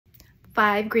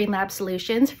5 Green Lab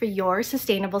solutions for your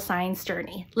sustainable science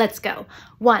journey. Let's go.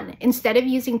 1. Instead of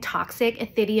using toxic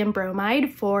ethidium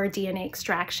bromide for DNA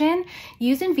extraction,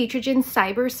 use Invitrogen's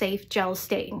cyber-safe gel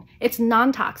stain. It's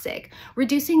non-toxic,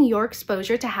 reducing your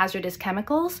exposure to hazardous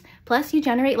chemicals, plus you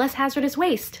generate less hazardous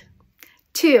waste.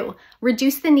 2.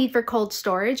 Reduce the need for cold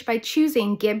storage by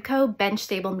choosing Gibco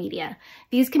bench-stable media.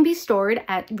 These can be stored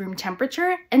at room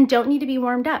temperature and don't need to be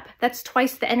warmed up. That's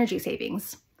twice the energy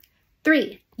savings.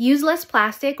 3. Use less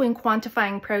plastic when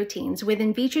quantifying proteins with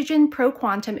Invitrogen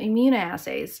ProQuantum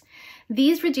immunoassays.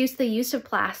 These reduce the use of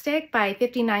plastic by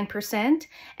 59%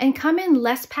 and come in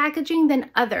less packaging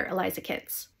than other ELISA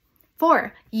kits.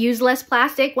 4. Use less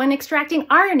plastic when extracting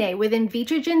RNA with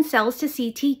Invitrogen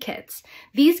cells-to-CT kits.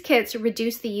 These kits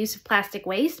reduce the use of plastic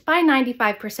waste by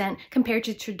 95% compared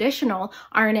to traditional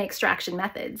RNA extraction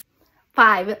methods.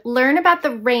 5. Learn about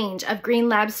the range of Green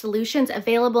Lab solutions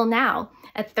available now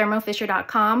at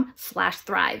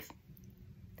thermofisher.com/thrive.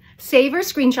 Save or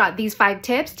screenshot these 5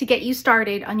 tips to get you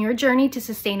started on your journey to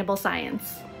sustainable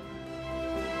science.